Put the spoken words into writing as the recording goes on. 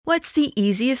What's the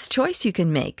easiest choice you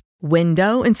can make?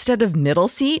 Window instead of middle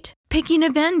seat? Picking a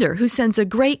vendor who sends a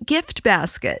great gift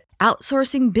basket?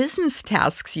 Outsourcing business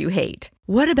tasks you hate?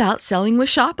 What about selling with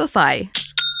Shopify?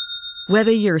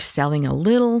 Whether you're selling a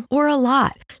little or a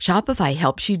lot, Shopify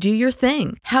helps you do your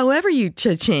thing, however you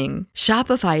cha-ching.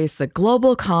 Shopify is the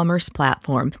global commerce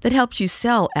platform that helps you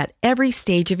sell at every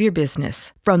stage of your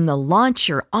business. From the launch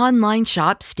your online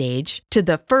shop stage to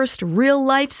the first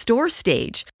real-life store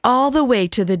stage, all the way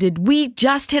to the did we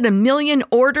just hit a million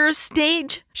orders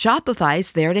stage.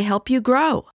 Shopify's there to help you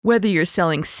grow. Whether you're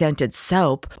selling scented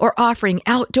soap or offering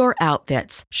outdoor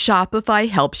outfits, Shopify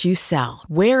helps you sell.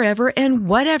 Wherever and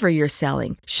whatever you're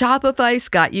selling, Shopify's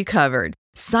got you covered.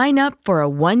 Sign up for a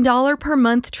 $1 per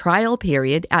month trial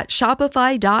period at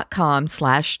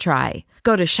shopify.com/try.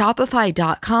 Go to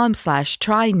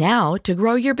shopify.com/try now to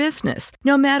grow your business,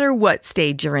 no matter what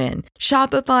stage you're in.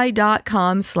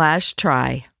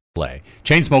 Shopify.com/try. Play.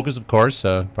 Chainsmokers, of course,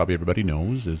 probably everybody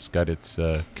knows, it's got its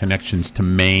connections to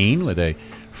Maine with a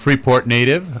Freeport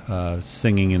native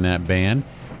singing in that band,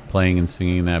 playing and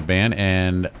singing in that band.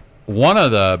 And one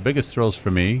of the biggest thrills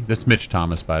for me, this is Mitch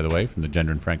Thomas, by the way, from the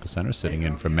Gender and Franco Center, sitting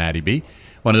in for Maddie B.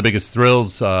 One of the biggest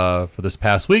thrills for this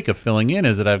past week of filling in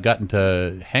is that I've gotten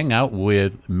to hang out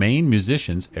with Maine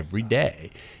musicians every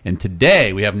day. And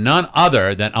today we have none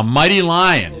other than a Mighty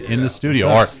Lion in the studio,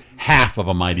 or half of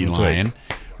a Mighty Lion. Right.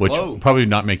 Which will probably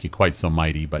not make you quite so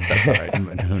mighty, but that's all right.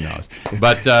 Who knows?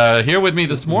 But here with me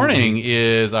this morning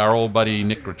is our old buddy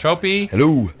Nick Rachopi.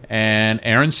 Hello. And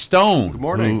Aaron Stone. Good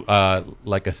morning. Who,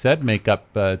 like I said, make up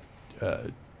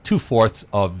 2/4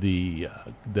 of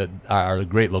our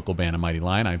great local band, A Mighty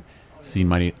Lion. I've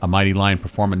seen A Mighty Lion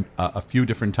perform a few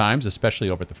different times,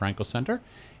 especially over at the Franco Center.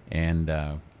 And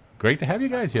great to have you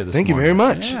guys here this morning. Thank you very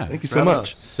much. Yeah. Thank you so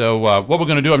much. So what we're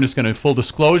going to do, I'm just going to, full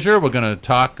disclosure, we're going to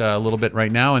talk a little bit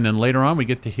right now, and then later on we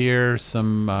get to hear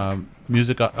some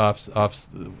music off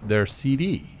their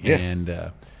CD. Yeah.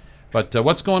 And but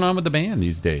what's going on with the band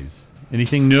these days?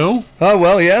 Anything new? Oh,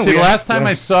 well, yeah. See, the last time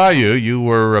I saw you, you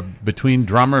were between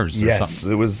drummers or yes,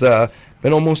 something. It was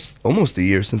been almost a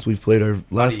year since we've played our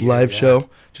last live show.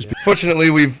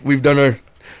 Fortunately, we've done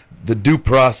the due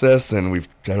process, and we've,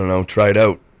 tried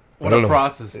out. What a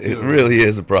process, too. It really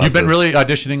is a process. You've been really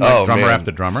auditioning drummer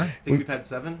after drummer? I think we've had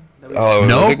 7.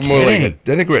 No kidding. I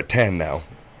think we're at 10 now.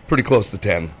 Pretty close to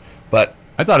 10. But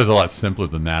I thought it was a lot simpler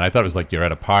than that. I thought it was like you're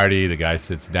at a party, the guy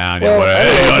sits down, hey,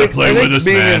 you got to play with us,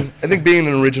 man. I think being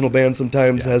an original band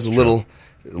sometimes has a little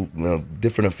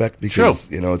different effect because,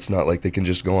 it's not like they can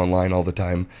just go online all the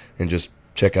time and just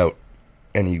check out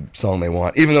any song they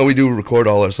want, even though we do record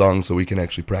all our songs so we can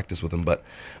actually practice with them. But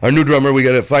our new drummer, we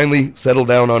got to finally settle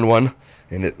down on one,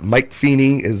 and Mike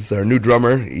Feeney is our new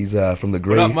drummer. He's from the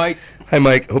Gray. What up, Mike? Hi,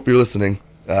 Mike. Hope you're listening.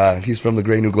 He's from the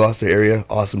Gray, New Gloucester area.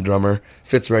 Awesome drummer.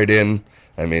 Fits right in.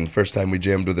 I mean, first time we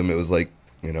jammed with him, it was like,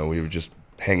 we were just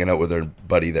hanging out with our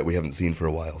buddy that we haven't seen for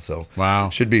a while. So wow,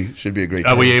 should be a great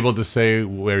time. Are we able to say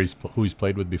who he's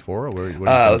played with before? Or what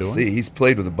let's see. He's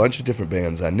played with a bunch of different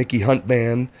bands. Nicky Hunt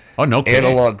Band. Oh, no kidding.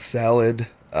 Analog Salad.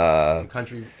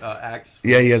 Country acts.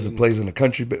 Yeah, plays in a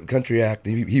country act.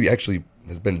 He actually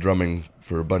has been drumming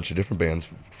for a bunch of different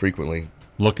bands frequently.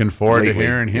 Looking forward to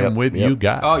hearing him with you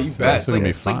guys. Oh, you bet.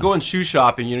 It's like going shoe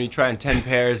shopping. You try on 10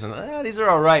 pairs and these are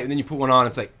all right, and then you put one on.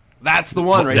 It's like, that's the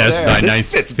one right there. That's a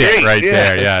nice fit right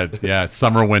there. Yeah.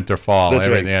 Summer, winter, fall. That's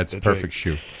everything. Right. Yeah, it's a perfect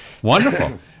shoe.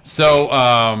 Wonderful. So,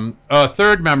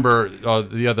 third member,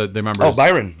 the member. Oh,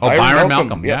 Byron. Byron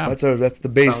Malcolm. Yeah, that's the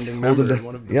bass. Him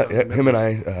and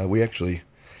I.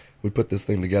 We put this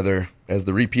thing together as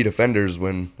the repeat offenders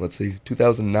when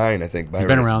 2009, I think. You've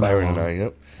been around Byron that long. and I.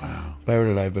 Yep. Wow. Byron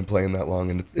and I have been playing that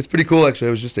long, and it's pretty cool actually.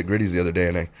 I was just at Gritty's the other day,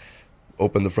 and I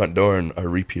opened the front door, and our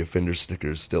repeat offender sticker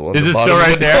is still on the bottom. Is it still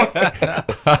right there?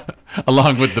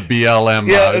 Along with the BLM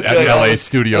at the LA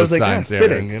studio signs there.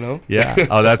 Fitting, Yeah.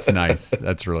 Oh, that's nice.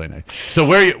 That's really nice. So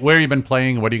where you been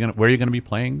playing? Where are you gonna be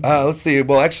playing? Let's see.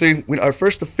 Well, actually, our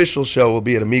first official show will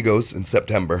be at Amigos in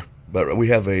September. But we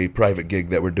have a private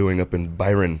gig that we're doing up in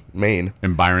Byron, Maine.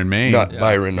 In Byron, Maine. Not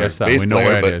Byron, our bass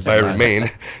player, but Byron, Maine.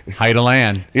 Height of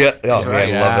land. Yeah. Oh,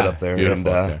 man, love it up there. And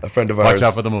a friend of ours. Watch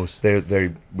out for the moose.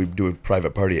 We do a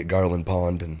private party at Garland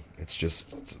Pond, and it's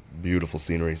beautiful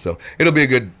scenery. So it'll be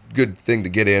a good thing to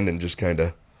get in and just kind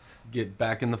of get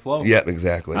back in the flow. Yeah,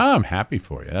 exactly. Oh, I'm happy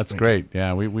for you. That's great.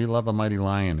 Yeah, we love A Mighty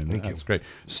Lion, and that's great.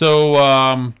 So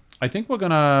I think we're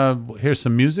gonna hear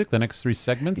some music the next 3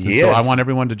 segments. Yes. So I want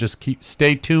everyone to just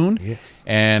stay tuned. Yes.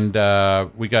 And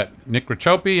we got Nick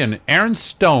Rachopi and Aaron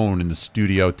Stone in the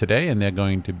studio today, and they're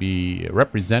going to be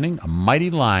representing A Mighty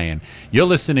Lion. You're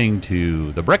listening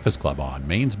to The Breakfast Club on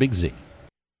Maine's Big Z.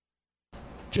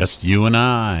 Just You and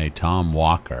I, Tom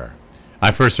Walker.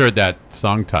 I first heard that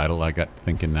song title. I got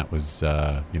thinking that was,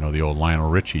 the old Lionel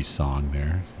Richie song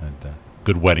there. And,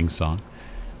 good wedding song.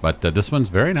 But this one's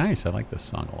very nice. I like this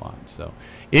song a lot. So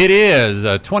it is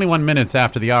 21 minutes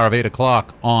after the hour of 8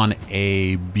 o'clock on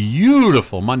a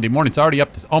beautiful Monday morning. It's already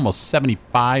up to almost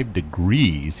 75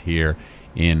 degrees here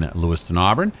in Lewiston,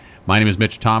 Auburn. My name is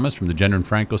Mitch Thomas from the Gender and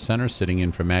Franco Center, sitting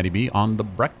in for Maddie B on the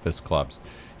Breakfast Clubs.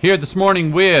 Here this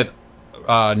morning with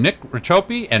Nick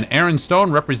Richopi and Aaron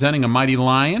Stone representing A Mighty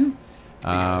Lion.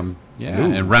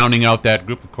 And rounding out that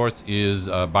group, of course, is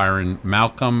Byron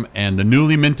Malcolm and the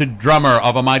newly minted drummer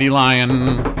of A Mighty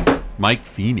Lion, Mike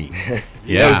Feeney.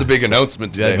 That was the big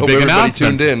announcement today. Hope big everybody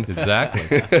tuned in.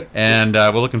 Exactly. And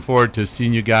we're looking forward to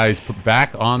seeing you guys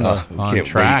back on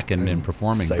track and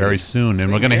performing very soon.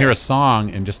 And we're going to hear a song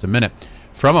in just a minute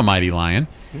from A Mighty Lion.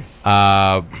 Yes.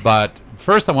 But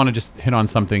first, I want to just hit on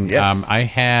something. Yes. I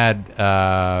had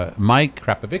Mike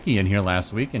Krapovicki in here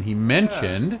last week, and he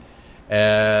mentioned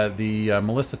the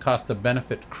Melissa Costa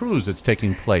benefit cruise that's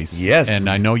taking place. Yes. And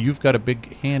I know you've got a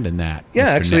big hand in that. Yeah,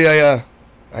 Mr. actually, Nick.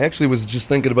 I actually was just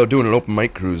thinking about doing an open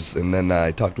mic cruise, and then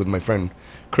I talked with my friend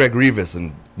Craig Rivas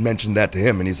and mentioned that to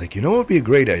him, and he's like, what would be a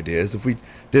great idea is if we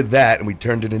did that and we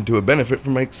turned it into a benefit for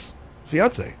Mike's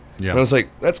fiance. Yeah. And I was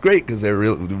like, that's great, because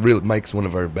Mike's one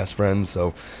of our best friends,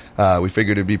 so we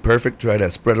figured it'd be perfect, try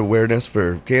to spread awareness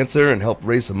for cancer and help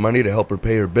raise some money to help her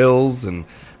pay her bills and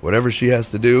whatever she has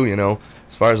to do,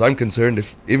 As far as I'm concerned,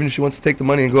 even if she wants to take the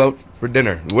money and go out for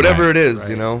dinner, whatever it is,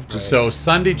 Just So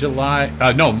Saturday, July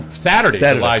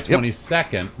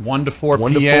 22nd, 1 to 4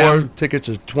 1 p.m. to 4. Tickets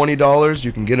are $20.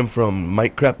 You can get them from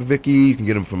Mike Krapovicki. You can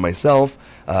get them from myself.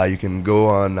 You can go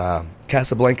on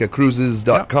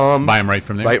CasablancaCruises.com. Buy them right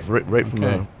from there. Right from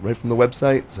the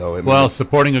website. So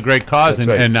supporting a great cause,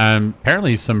 and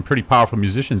apparently some pretty powerful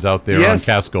musicians out there on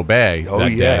Casco Bay. Oh, that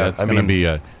day. yeah. That's going to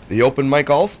be the open mic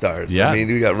all-stars. Yeah.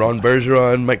 We got Ron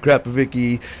Bergeron, Mike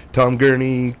Krapovicki, Tom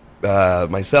Gurney,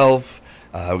 myself.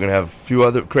 We're going to have a few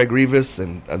other, Craig Rivas,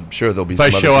 and I'm sure there'll be some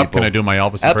other people. If I show up, can I do my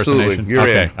Elvis Absolutely. impersonation? You're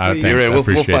in. You're in. We'll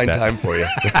find that. time for you.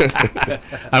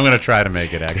 I'm going to try to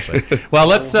make it, actually. Well,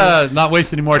 let's not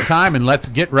waste any more time, and let's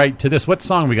get right to this. What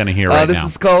song are we going to hear right now? This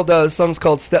song's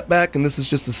called Step Back, and this is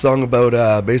just a song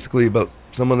about, basically about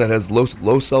someone that has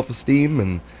low self-esteem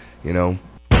and,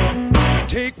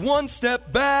 Take one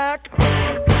step back,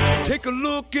 take a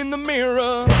look in the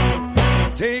mirror,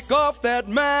 take off that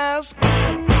mask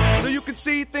so you can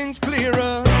see things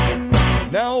clearer.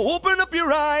 Now open up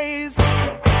your eyes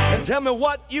and tell me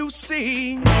what you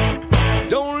see.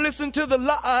 Don't listen to the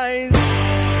lies. You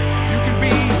can be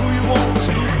who you want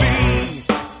to be.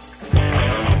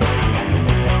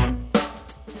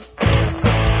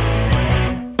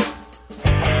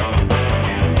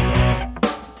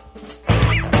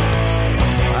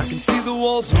 I can see the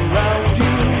walls around you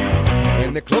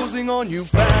and they're closing on you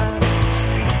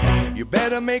fast. You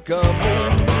better make a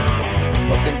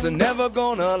move, or things are never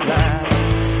gonna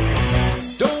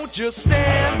last. Don't just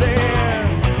stand there,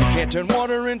 you can't turn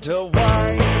water into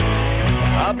wine.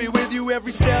 I'll be with you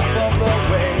every step of the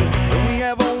way, and we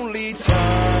have only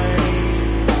time.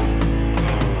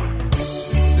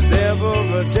 There's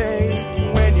ever a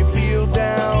day when you feel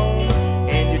down,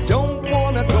 and you don't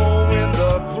wanna go in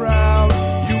the crowd.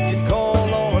 You can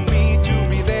call on me to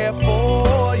be there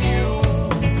for you.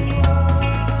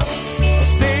 I'll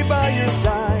stay by your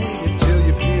side until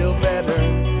you feel better.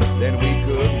 Then we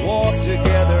could walk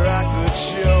together. I could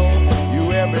show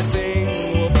you everything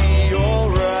will be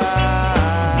alright.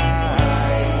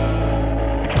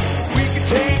 We could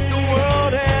take the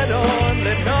world head on,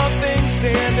 let nothing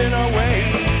stand in our way.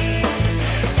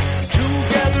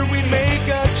 Together we make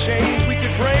a change. We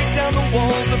could break down the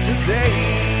walls of today.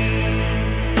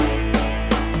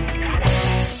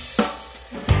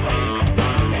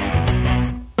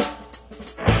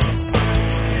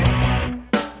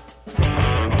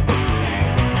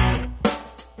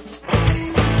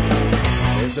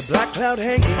 There's a black cloud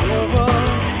hanging over,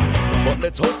 but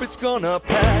let's hope it's gonna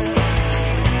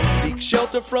pass. Seek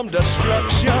shelter from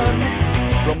destruction,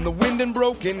 from the wind and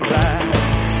broken glass.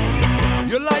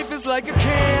 Your life is like a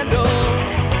candle,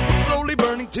 it's slowly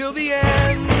burning till the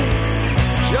end.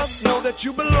 Just know that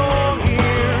you belong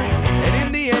here, and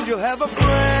in the end you'll have a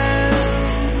friend.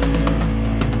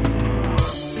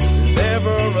 There's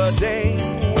never a day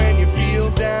when you feel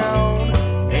down,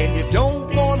 and you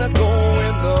don't wanna go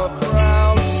in the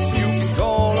crowd. You can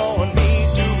call on me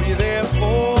to be there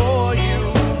for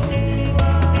you.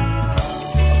 I'll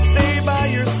stay by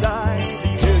your side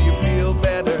until you feel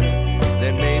better.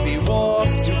 Then maybe walk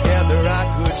together. I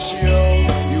could show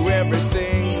you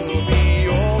everything will be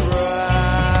alright.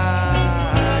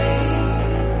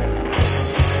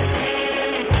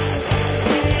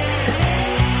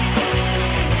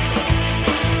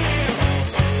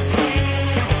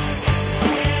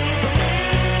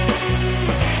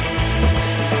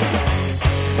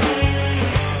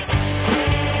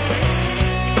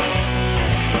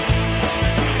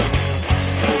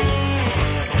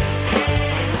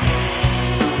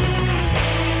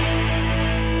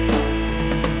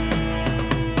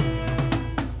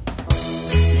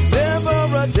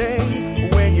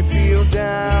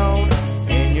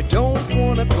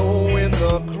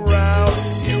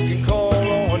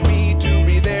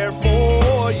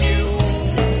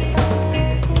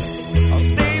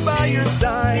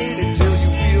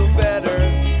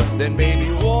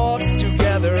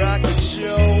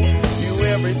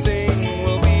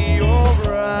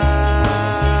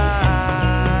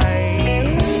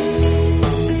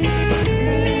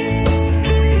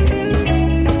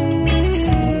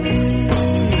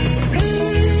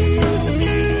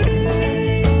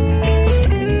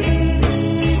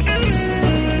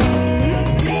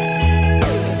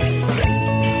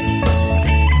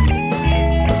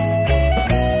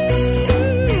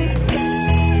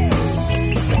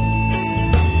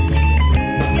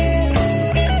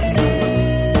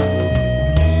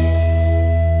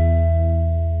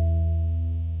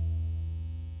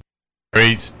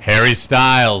 Harry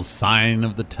Styles, Sign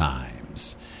of the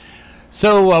Times.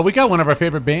 So we got one of our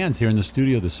favorite bands here in the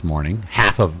studio this morning.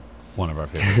 Half of one of our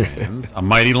favorite bands. A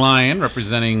Mighty Lion.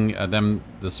 Representing them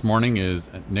this morning is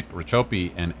Nick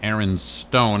Rachopi and Aaron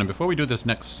Stone. And before we do this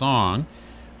next song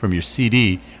from your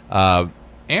CD,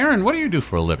 Aaron, what do you do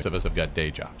for a living? Most of us have got day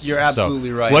jobs. You're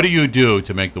absolutely right. What do you do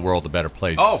to make the world a better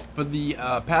place? Oh, for the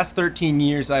past 13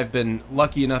 years, I've been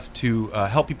lucky enough to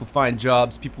help people find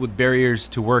jobs, people with barriers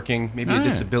to working, maybe a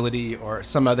disability or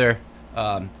some other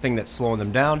thing that's slowing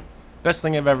them down. Best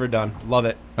thing I've ever done. Love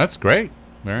it. That's great.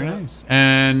 Very nice.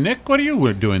 And Nick, what are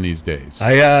you doing these days?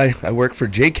 I work for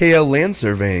JKL Land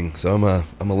Surveying, so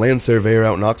I'm a land surveyor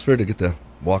out in Oxford. I get to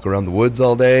walk around the woods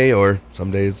all day, or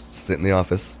some days sit in the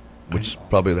office. Which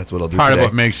probably that's what I'll do Part today. of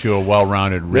what makes you a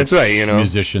well-rounded, rich that's right,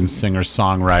 musician, singer,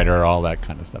 songwriter, all that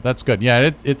kind of stuff. That's good.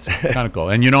 Yeah, it's kind of cool.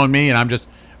 And you know me, and I'm just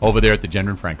over there at the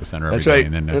Gender and Franco Center every day.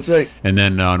 And then, that's right. And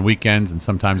then on weekends and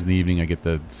sometimes in the evening, I get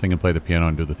to sing and play the piano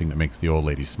and do the thing that makes the old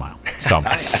ladies smile. So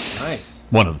Nice.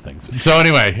 One of the things. So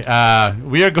anyway,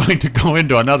 we are going to go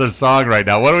into another song right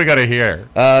now. What do we got to hear?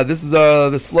 This is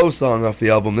the slow song off the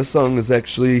album. This song is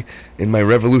actually in my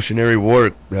Revolutionary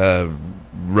War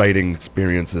writing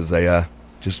experiences. I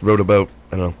just wrote about,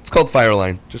 I don't know, it's called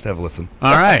Fireline. Just have a listen.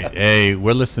 All right. Hey,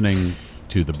 we're listening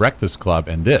to The Breakfast Club,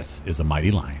 and this is A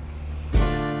Mighty Lion.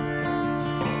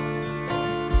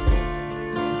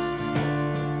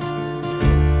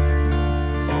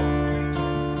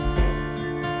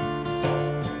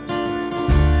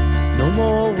 No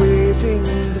more waving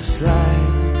the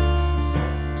flag,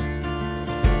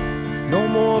 no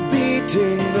more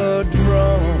beating the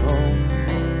drum.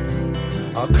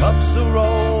 Our cups are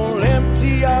all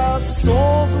empty, our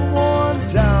souls are worn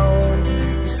down.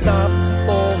 We stop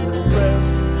for a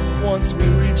rest once we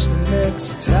reach the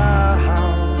next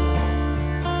town.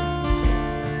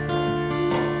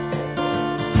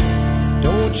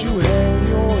 Don't you hang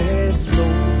your heads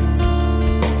low,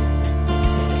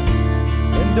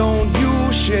 and don't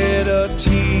you shed a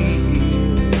tear.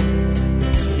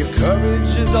 Your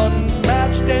courage is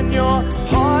unmatched and your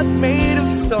heart made of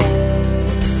stone.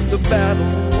 The battle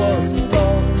was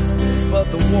lost, but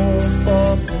the war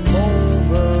far from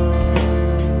over.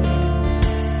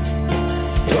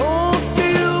 Don't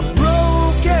feel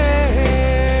broken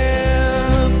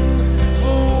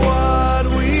for what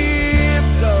we've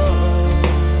done.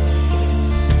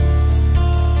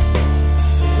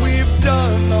 We've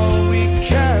done all we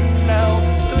can now.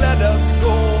 Let us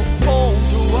go home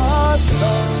to our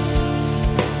sons.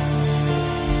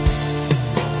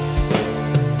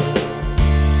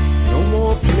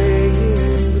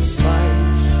 Playing the fight,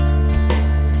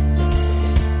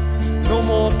 no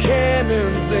more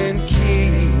cannons and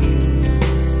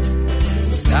kings.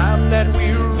 It's time that we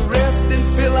rest and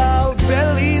fill our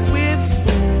bellies with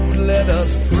food. Let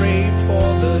us pray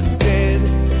for the dead,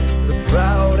 the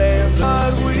proud and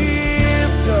what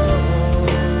we've done.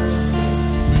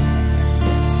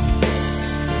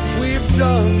 We've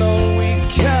done all we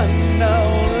can now.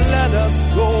 Let us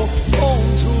go home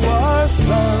to our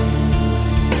sons.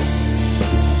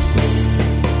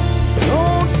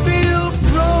 Don't feel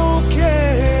broken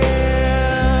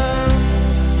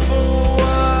for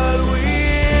what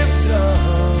we've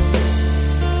done.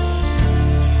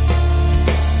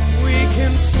 We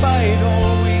can fight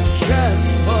all we can,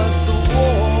 but the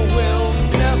war will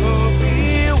never be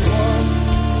won.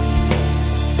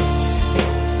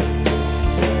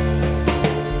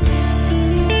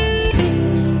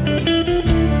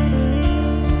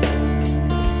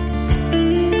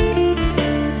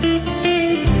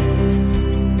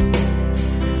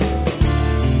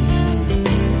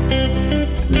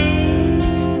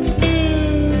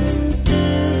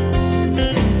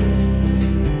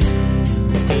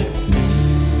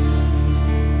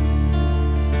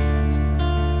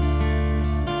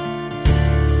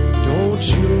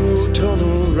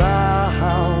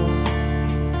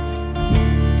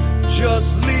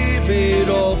 Just leave it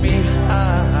all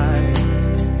behind.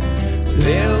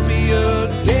 There'll be a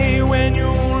day when you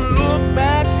look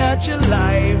back at your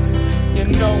life. You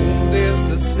know this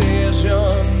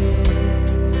decision,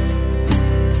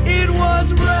 it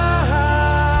was right.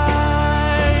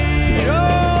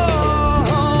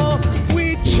 Oh,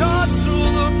 we charged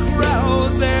through the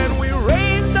crowds and we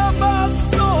raised up our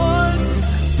swords,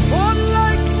 fought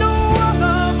like no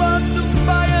other, but the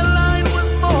fire line was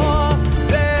more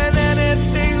than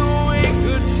anything we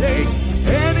could take,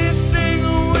 anything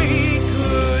we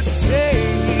could take.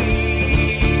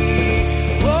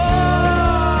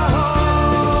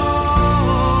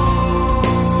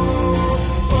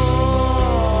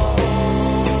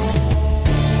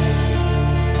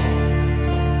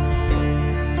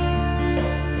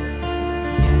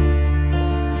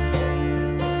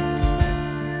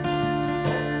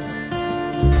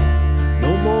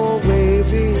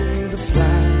 waving the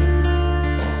flag.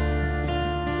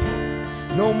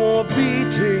 No more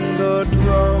beating the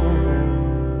drum.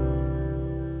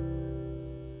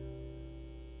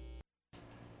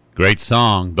 Great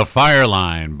song, The Fire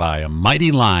Line by A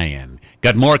Mighty Lion.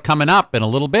 Got more coming up in a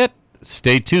little bit.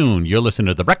 Stay tuned. You're listening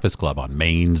to The Breakfast Club on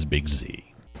Maine's Big Z.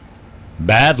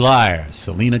 Bad Liar,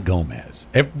 Selena Gomez.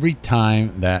 Every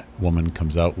time that woman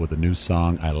comes out with a new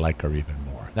song, I like her even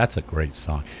more. That's a great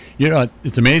song. You know,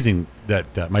 it's amazing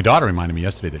that my daughter reminded me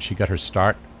yesterday that she got her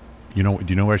start. You know, do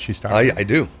you know where she started? I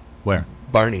do. Where?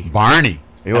 Barney.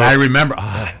 You know, and I remember.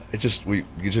 You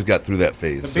just got through that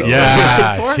phase. So.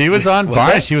 Yeah, she was on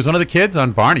Barney. that? She was one of the kids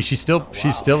on Barney. She's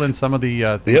still in some of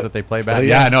the things that they play back. Oh,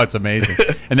 yeah. I know, it's amazing.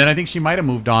 And then I think she might have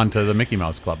moved on to the Mickey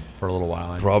Mouse Club for a little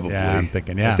while. Probably. Yeah, I'm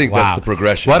thinking. I think that's the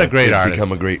progression. What a great artist!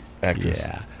 Become a great actress.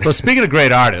 Yeah. Well, speaking of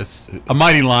great artists, A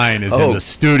Mighty Lion is in the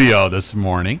studio this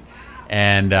morning.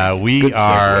 And we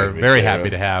are very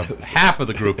happy to have half of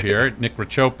the group here, Nick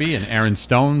Rachopi and Aaron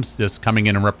Stones, just coming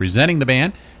in and representing the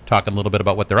band, talking a little bit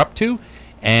about what they're up to.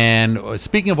 And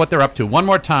speaking of what they're up to, one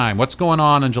more time, what's going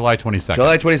on July 22nd?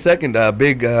 July 22nd,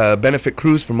 big benefit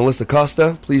cruise for Melissa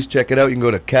Costa. Please check it out. You can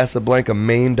go to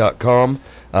CasablancaMaine.com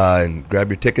and grab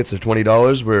your tickets. They're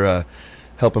 $20. We're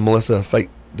helping Melissa fight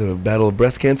the battle of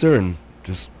breast cancer, and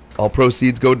just all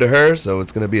proceeds go to her. So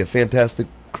it's going to be a fantastic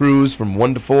cruise from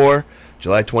 1 to 4,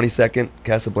 July 22nd,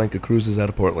 Casablanca Cruises out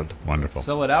of Portland. Wonderful.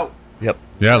 Sell it out. Yep.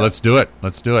 Yeah, let's do it.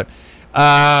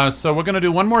 So we're going to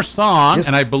do one more song,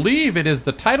 and I believe it is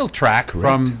the title track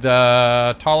from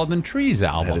the Taller Than Trees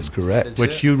album. That is correct.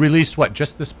 Which you released,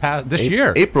 just this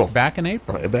year? April. Back in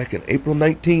April. Back in April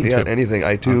 19th. Yeah, anything.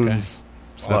 iTunes,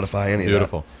 Spotify, any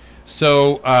beautiful. of that.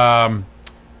 So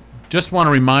just want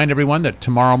to remind everyone that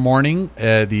tomorrow morning,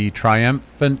 the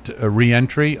triumphant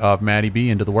re-entry of Matty B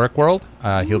into the work world.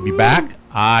 He'll be back.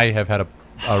 I have had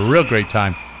a real great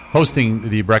time hosting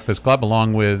the Breakfast Club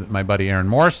along with my buddy Aaron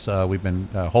Morse. We've been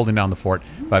holding down the fort.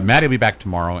 But Matty will be back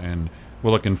tomorrow, and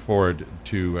we're looking forward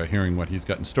to hearing what he's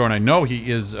got in store. And I know he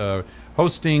is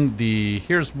hosting the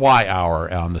Here's Why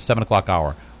Hour on the 7 o'clock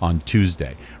hour on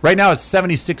Tuesday. Right now it's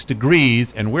 76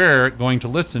 degrees, and we're going to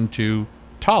listen to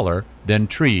Taller Than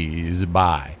Trees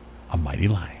by A Mighty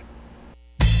Lion.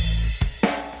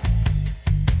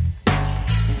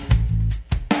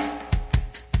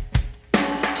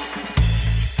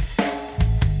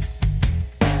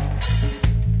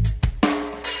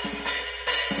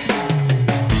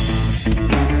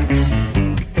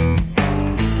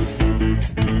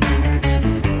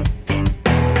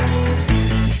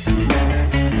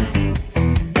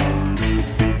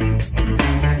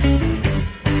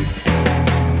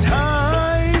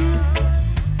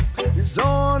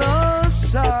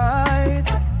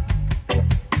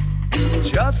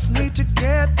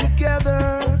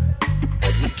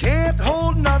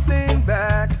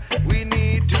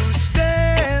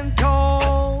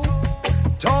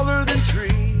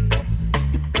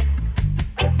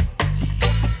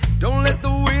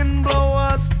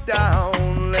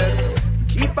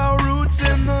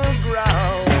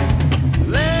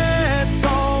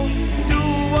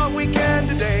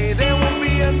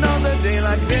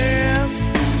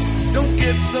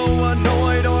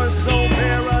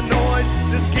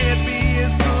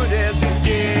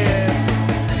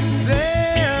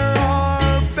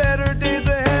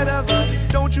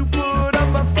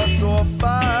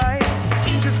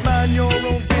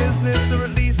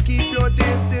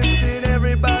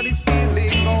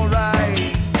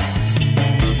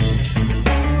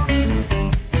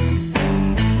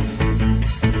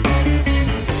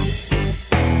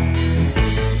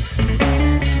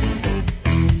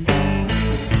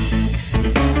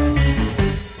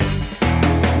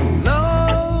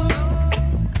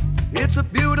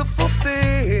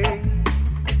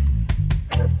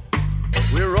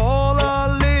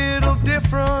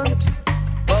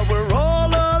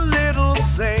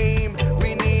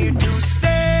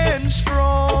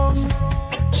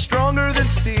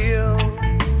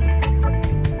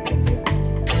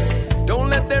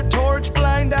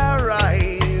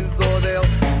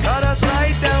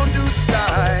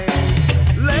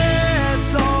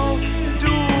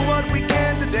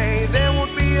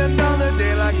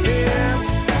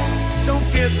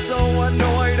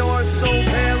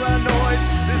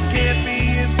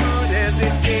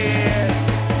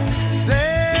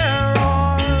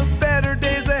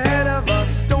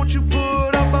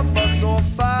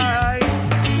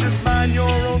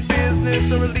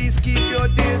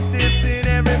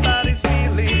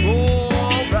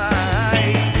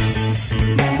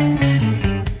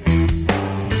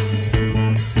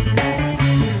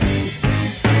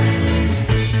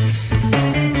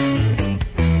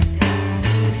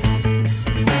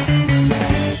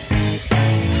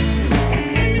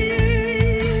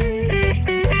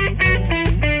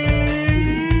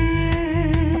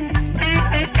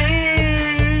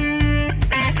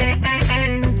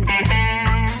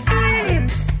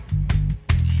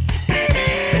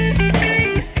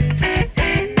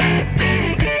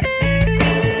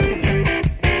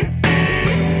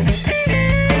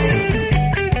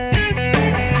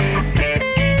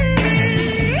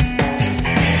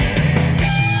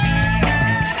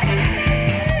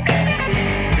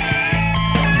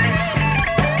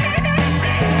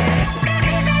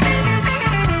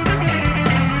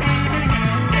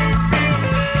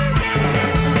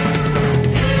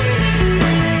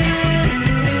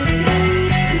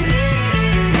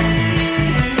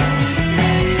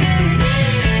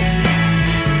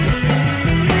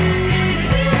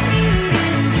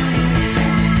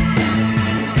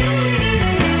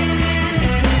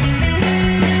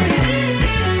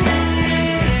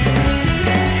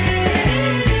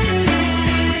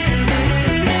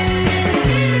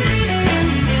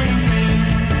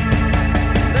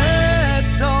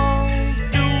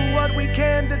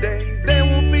 today. There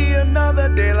won't be another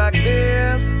day like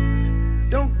this.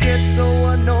 Don't get so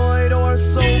annoyed or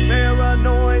so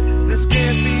paranoid. This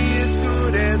can't be as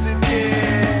good as it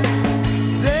gets.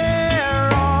 There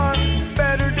are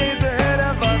better days ahead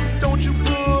of us. Don't you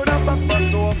put up a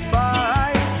fuss or a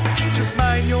fight. Just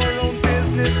mind your own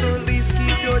business, or at least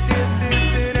keep your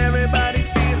distance, and everybody's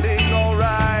feeling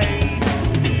alright.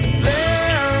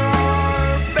 There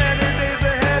are better days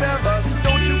ahead of us.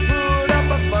 Don't you put up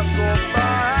a fuss or a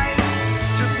fight.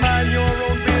 Just mind your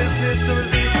own business, or at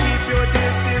least keep your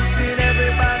distance, and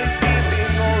everybody's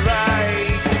feeling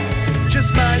alright.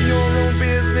 Just mind your own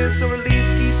business, or at least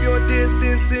keep your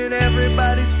distance, and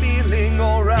everybody's feeling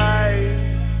alright.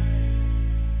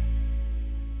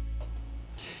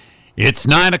 It's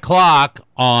 9 o'clock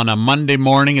on a Monday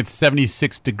morning. It's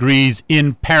 76 degrees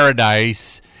in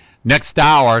paradise. Next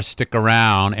hour, stick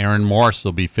around. Aaron Morse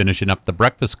will be finishing up the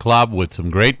Breakfast Club with some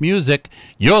great music.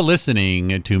 You're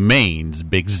listening to Maine's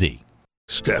Big Z.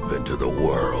 Step into the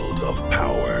world of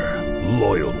power,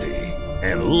 loyalty,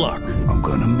 and luck. I'm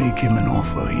gonna make him an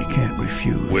offer he can't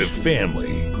refuse. With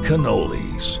family,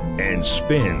 cannolis, and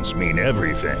spins mean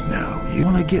everything. Now, you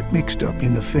wanna get mixed up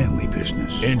in the family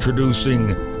business. Introducing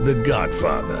The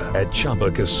Godfather at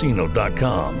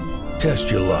ChumbaCasino.com.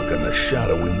 Test your luck in the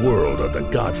shadowy world of The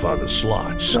Godfather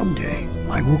slot. Someday,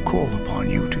 I will call upon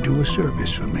you to do a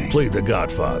service for me. Play The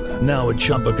Godfather now at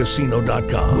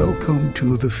ChumbaCasino.com. Welcome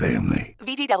to the family.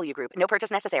 VGW Group. No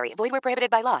purchase necessary. Void where prohibited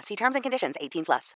by law. See terms and conditions. 18+.